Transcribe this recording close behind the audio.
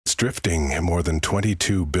drifting more than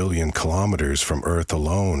 22 billion kilometers from Earth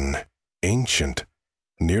alone, ancient,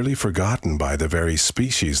 nearly forgotten by the very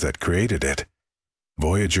species that created it.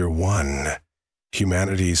 Voyager 1,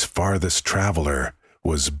 humanity's farthest traveler,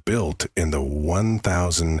 was built in the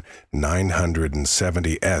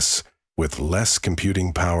 1970s with less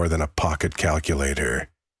computing power than a pocket calculator.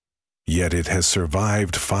 Yet it has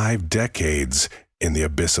survived 5 decades in the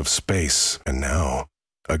abyss of space, and now,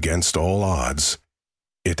 against all odds,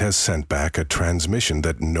 it has sent back a transmission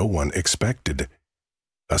that no one expected.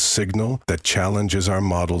 A signal that challenges our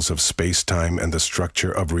models of space-time and the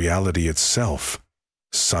structure of reality itself.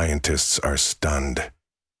 Scientists are stunned.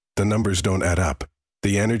 The numbers don't add up.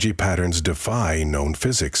 The energy patterns defy known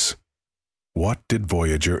physics. What did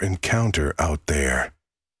Voyager encounter out there?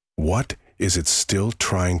 What is it still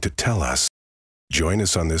trying to tell us? Join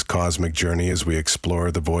us on this cosmic journey as we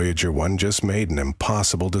explore the Voyager 1 just made an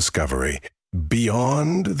impossible discovery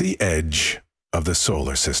beyond the edge of the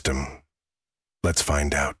solar system. Let's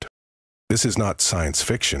find out. This is not science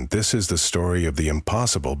fiction. This is the story of the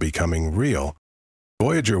impossible becoming real.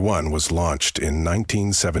 Voyager 1 was launched in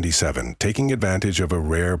 1977, taking advantage of a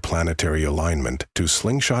rare planetary alignment to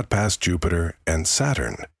slingshot past Jupiter and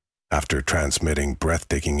Saturn. After transmitting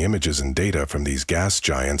breathtaking images and data from these gas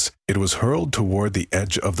giants, it was hurled toward the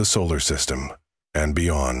edge of the solar system and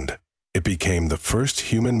beyond. It became the first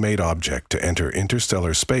human-made object to enter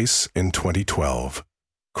interstellar space in 2012,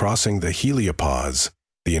 crossing the heliopause,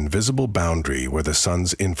 the invisible boundary where the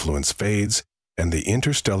sun's influence fades and the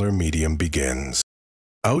interstellar medium begins.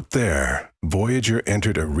 Out there, Voyager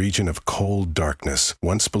entered a region of cold darkness,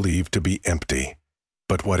 once believed to be empty.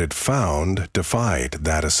 But what it found defied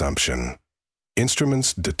that assumption.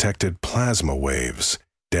 Instruments detected plasma waves,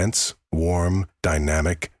 dense, warm,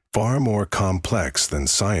 dynamic, far more complex than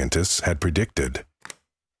scientists had predicted.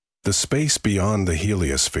 The space beyond the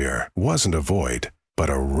heliosphere wasn't a void, but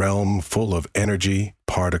a realm full of energy,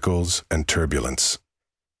 particles, and turbulence.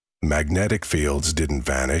 Magnetic fields didn't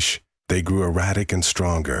vanish. They grew erratic and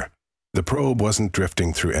stronger. The probe wasn't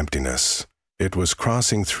drifting through emptiness. It was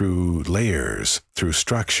crossing through layers, through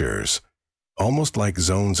structures, almost like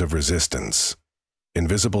zones of resistance.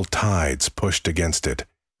 Invisible tides pushed against it,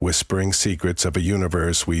 whispering secrets of a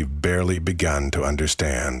universe we've barely begun to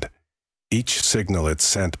understand. Each signal it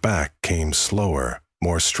sent back came slower,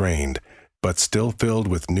 more strained, but still filled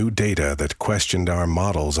with new data that questioned our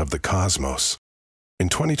models of the cosmos. In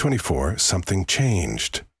 2024, something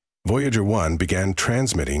changed. Voyager 1 began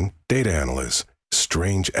transmitting data analysis.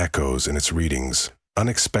 Strange echoes in its readings,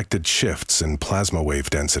 unexpected shifts in plasma wave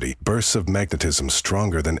density, bursts of magnetism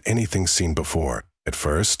stronger than anything seen before. At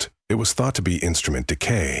first, it was thought to be instrument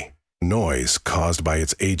decay, noise caused by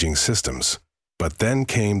its aging systems. But then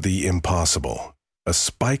came the impossible, a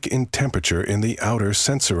spike in temperature in the outer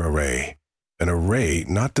sensor array, an array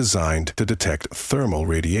not designed to detect thermal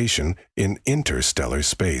radiation in interstellar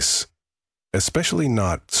space. Especially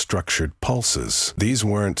not structured pulses. These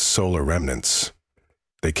weren't solar remnants.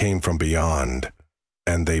 They came from beyond,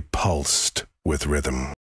 and they pulsed with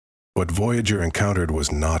rhythm. What Voyager encountered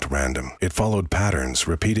was not random. It followed patterns,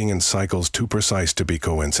 repeating in cycles too precise to be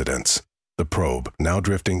coincidence. The probe, now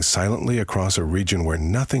drifting silently across a region where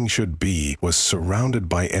nothing should be, was surrounded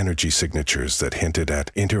by energy signatures that hinted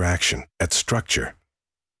at interaction, at structure.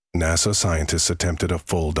 NASA scientists attempted a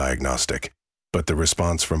full diagnostic, but the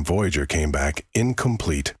response from Voyager came back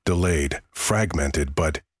incomplete, delayed, fragmented,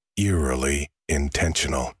 but eerily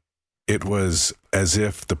intentional. It was as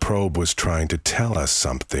if the probe was trying to tell us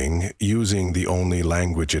something using the only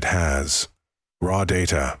language it has: raw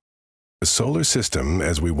data. The solar system,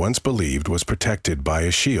 as we once believed, was protected by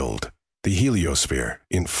a shield, the heliosphere,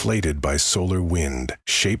 inflated by solar wind,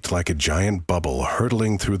 shaped like a giant bubble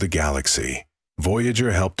hurtling through the galaxy.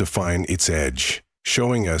 Voyager helped define its edge,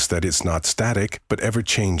 showing us that it's not static but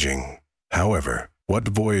ever-changing. However, what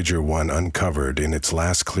Voyager 1 uncovered in its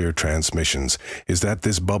last clear transmissions is that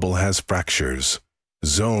this bubble has fractures,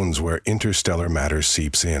 zones where interstellar matter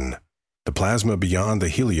seeps in. The plasma beyond the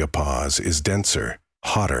heliopause is denser,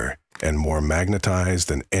 hotter, and more magnetized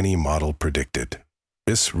than any model predicted.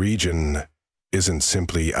 This region isn't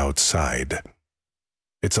simply outside.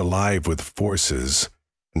 It's alive with forces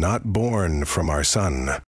not born from our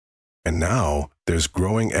sun. And now, there's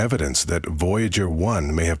growing evidence that Voyager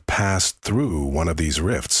 1 may have passed through one of these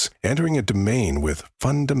rifts, entering a domain with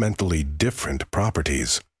fundamentally different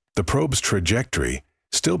properties. The probe's trajectory,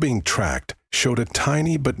 still being tracked, showed a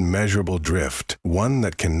tiny but measurable drift, one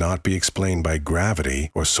that cannot be explained by gravity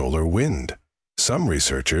or solar wind. Some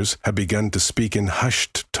researchers have begun to speak in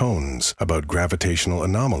hushed tones about gravitational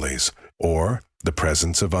anomalies or the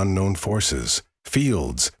presence of unknown forces,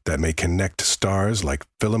 fields that may connect stars like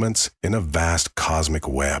filaments in a vast cosmic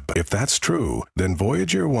web. If that's true, then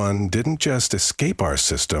Voyager 1 didn't just escape our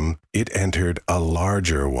system, it entered a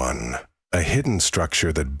larger one. A hidden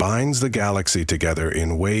structure that binds the galaxy together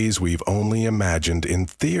in ways we've only imagined in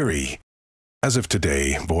theory. As of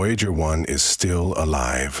today, Voyager 1 is still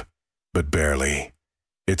alive, but barely.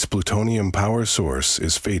 Its plutonium power source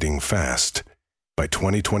is fading fast. By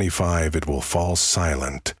 2025, it will fall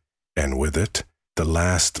silent, and with it, the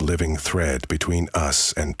last living thread between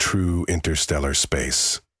us and true interstellar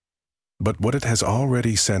space. But what it has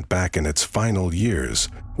already sent back in its final years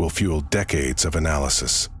will fuel decades of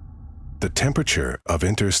analysis. The temperature of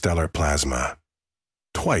interstellar plasma,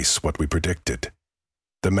 twice what we predicted.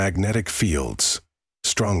 The magnetic fields,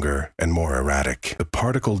 stronger and more erratic. The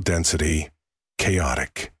particle density,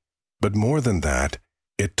 chaotic. But more than that,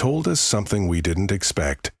 it told us something we didn't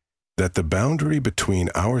expect, that the boundary between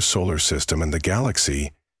our solar system and the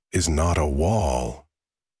galaxy is not a wall.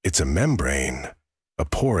 It's a membrane, a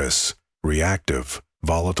porous, reactive,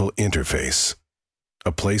 volatile interface,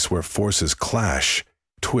 a place where forces clash,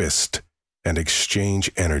 twist, and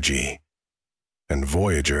exchange energy. And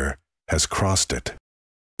Voyager has crossed it.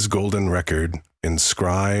 This golden record,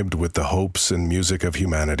 inscribed with the hopes and music of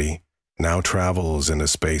humanity, now travels in a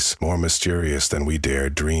space more mysterious than we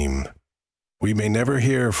dared dream. We may never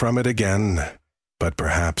hear from it again, but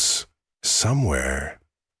perhaps, somewhere,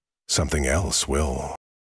 something else will.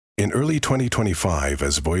 In early 2025,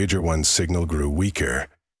 as Voyager 1's signal grew weaker,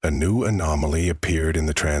 a new anomaly appeared in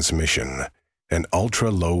the transmission, an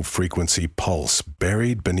ultra-low frequency pulse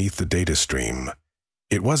buried beneath the data stream.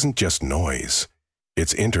 It wasn't just noise.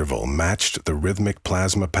 Its interval matched the rhythmic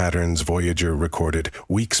plasma patterns Voyager recorded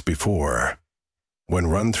weeks before. When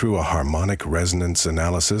run through a harmonic resonance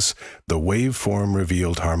analysis, the waveform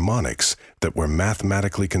revealed harmonics that were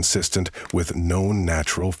mathematically consistent with known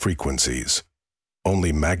natural frequencies,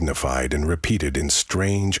 only magnified and repeated in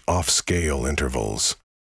strange off-scale intervals.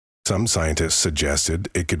 Some scientists suggested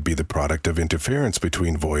it could be the product of interference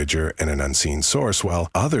between Voyager and an unseen source, while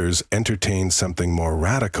others entertained something more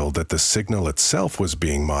radical, that the signal itself was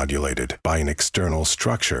being modulated by an external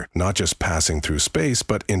structure, not just passing through space,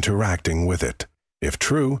 but interacting with it. If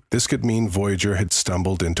true, this could mean Voyager had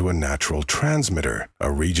stumbled into a natural transmitter,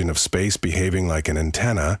 a region of space behaving like an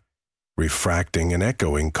antenna, refracting and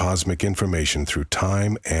echoing cosmic information through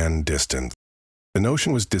time and distance. The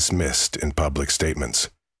notion was dismissed in public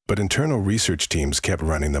statements, but internal research teams kept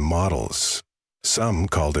running the models. Some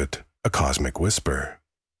called it a cosmic whisper.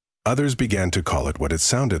 Others began to call it what it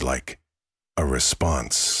sounded like, a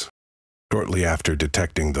response. Shortly after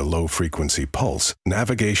detecting the low-frequency pulse,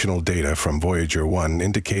 navigational data from Voyager 1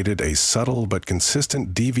 indicated a subtle but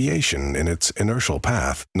consistent deviation in its inertial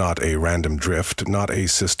path, not a random drift, not a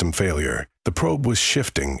system failure. The probe was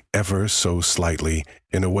shifting ever so slightly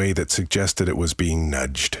in a way that suggested it was being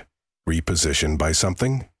nudged, repositioned by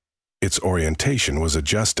something. Its orientation was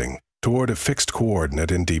adjusting toward a fixed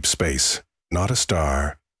coordinate in deep space, not a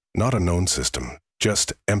star, not a known system.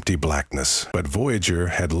 Just empty blackness, but Voyager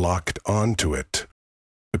had locked onto it.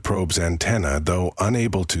 The probe's antenna, though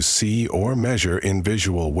unable to see or measure in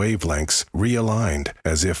visual wavelengths, realigned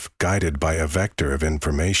as if guided by a vector of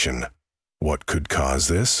information. What could cause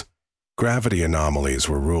this? Gravity anomalies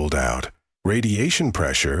were ruled out. Radiation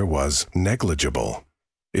pressure was negligible.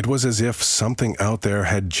 It was as if something out there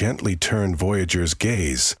had gently turned Voyager's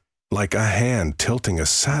gaze, like a hand tilting a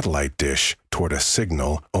satellite dish toward a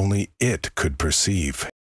signal only it could perceive.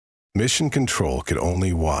 Mission Control could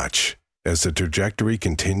only watch as the trajectory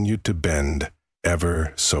continued to bend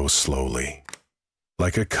ever so slowly,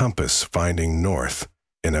 like a compass finding north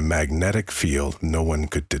in a magnetic field no one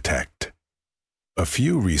could detect. A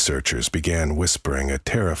few researchers began whispering a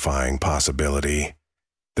terrifying possibility,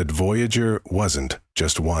 that Voyager wasn't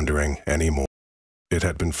just wandering anymore. It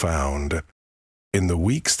had been found. In the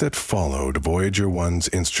weeks that followed, Voyager 1's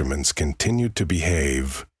instruments continued to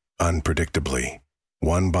behave unpredictably.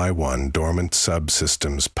 One by one, dormant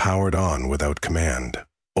subsystems powered on without command.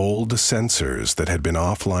 Old sensors that had been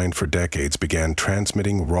offline for decades began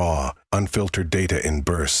transmitting raw, unfiltered data in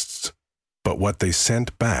bursts. But what they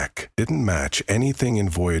sent back didn't match anything in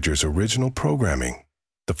Voyager's original programming.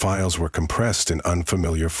 The files were compressed in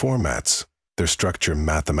unfamiliar formats, their structure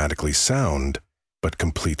mathematically sound, but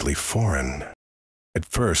completely foreign. At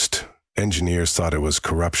first, engineers thought it was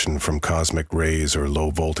corruption from cosmic rays or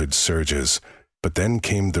low-voltage surges, but then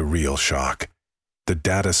came the real shock. The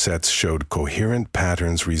datasets showed coherent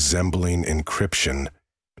patterns resembling encryption,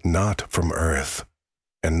 not from Earth,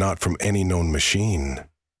 and not from any known machine.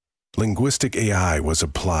 Linguistic AI was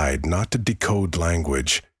applied not to decode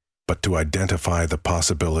language, but to identify the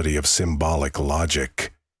possibility of symbolic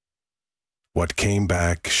logic. What came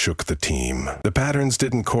back shook the team. The patterns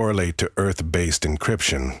didn't correlate to Earth-based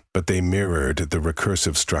encryption, but they mirrored the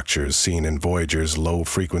recursive structures seen in Voyager's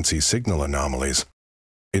low-frequency signal anomalies.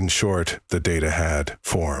 In short, the data had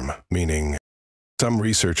form, meaning some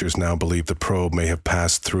researchers now believe the probe may have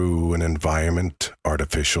passed through an environment,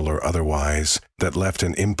 artificial or otherwise, that left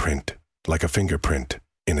an imprint, like a fingerprint,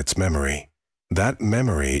 in its memory. That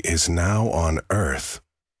memory is now on Earth,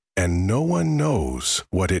 and no one knows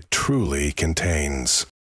what it truly contains.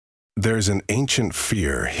 There's an ancient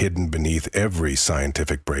fear hidden beneath every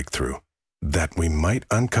scientific breakthrough, that we might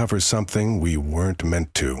uncover something we weren't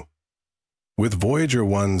meant to. With Voyager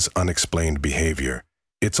 1's unexplained behavior,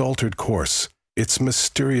 its altered course, its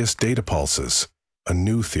mysterious data pulses, a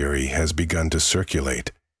new theory has begun to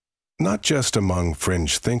circulate, not just among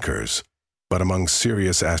fringe thinkers, but among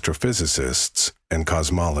serious astrophysicists and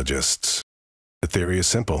cosmologists. The theory is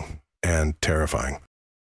simple and terrifying.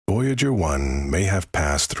 Voyager 1 may have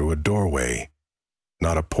passed through a doorway,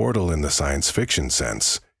 not a portal in the science fiction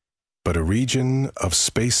sense, but a region of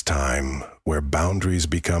space-time where boundaries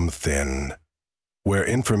become thin, where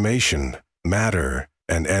information, matter,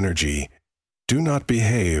 and energy do not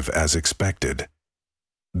behave as expected.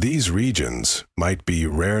 These regions might be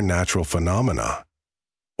rare natural phenomena,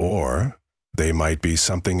 or they might be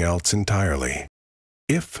something else entirely.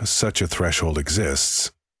 If such a threshold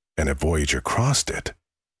exists, and if Voyager crossed it,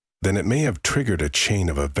 then it may have triggered a chain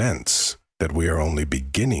of events that we are only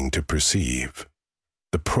beginning to perceive.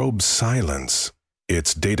 The probe's silence,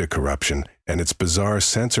 its data corruption, and its bizarre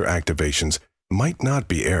sensor activations might not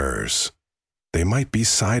be errors. They might be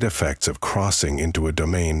side effects of crossing into a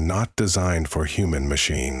domain not designed for human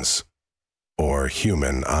machines, or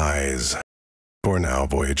human eyes. For now,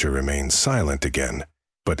 Voyager remains silent again,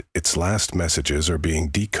 but its last messages are being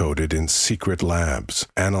decoded in secret labs,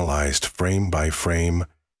 analyzed frame by frame,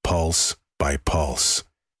 pulse by pulse.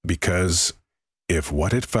 Because if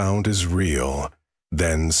what it found is real,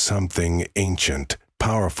 then something ancient,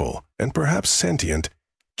 powerful, and perhaps sentient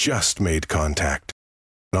just made contact.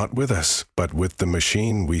 Not with us, but with the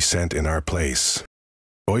machine we sent in our place.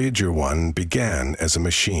 Voyager 1 began as a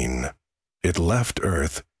machine. It left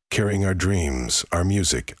Earth carrying our dreams, our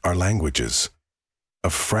music, our languages. A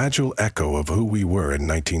fragile echo of who we were in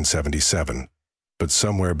 1977, but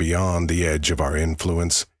somewhere beyond the edge of our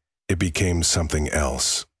influence, it became something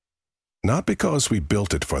else. Not because we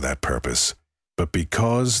built it for that purpose, but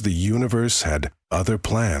because the universe had other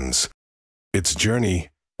plans. Its journey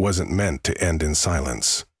wasn't meant to end in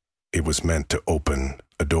silence. It was meant to open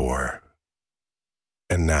a door.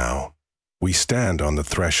 And now, we stand on the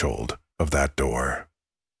threshold of that door,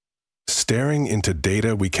 staring into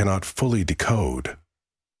data we cannot fully decode,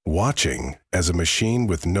 watching as a machine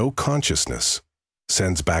with no consciousness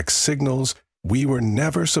sends back signals we were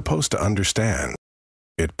never supposed to understand.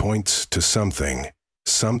 It points to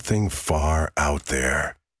something far out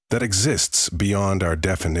there, that exists beyond our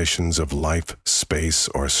definitions of life, space,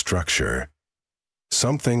 or structure.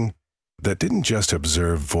 Something that didn't just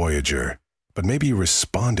observe Voyager, but maybe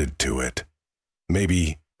responded to it,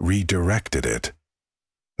 maybe redirected it,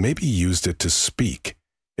 maybe used it to speak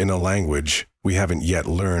in a language we haven't yet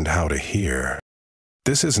learned how to hear.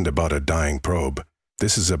 This isn't about a dying probe.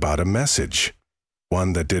 This is about a message,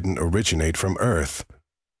 one that didn't originate from Earth,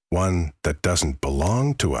 one that doesn't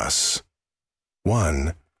belong to us,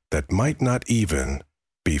 one that might not even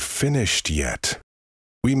be finished yet.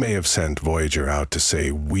 We may have sent Voyager out to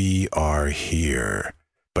say we are here,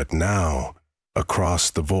 but now, across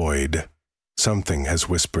the void, something has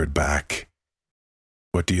whispered back.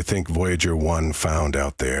 What do you think Voyager 1 found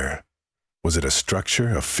out there? Was it a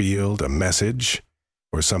structure, a field, a message,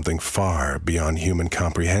 or something far beyond human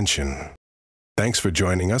comprehension? Thanks for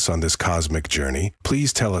joining us on this cosmic journey.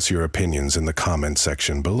 Please tell us your opinions in the comment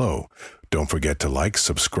section below. Don't forget to like,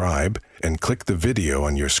 subscribe, and click the video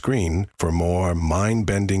on your screen for more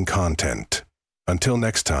mind-bending content. Until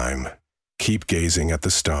next time, keep gazing at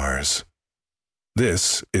the stars.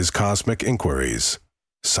 This is Cosmic Inquiries,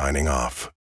 signing off.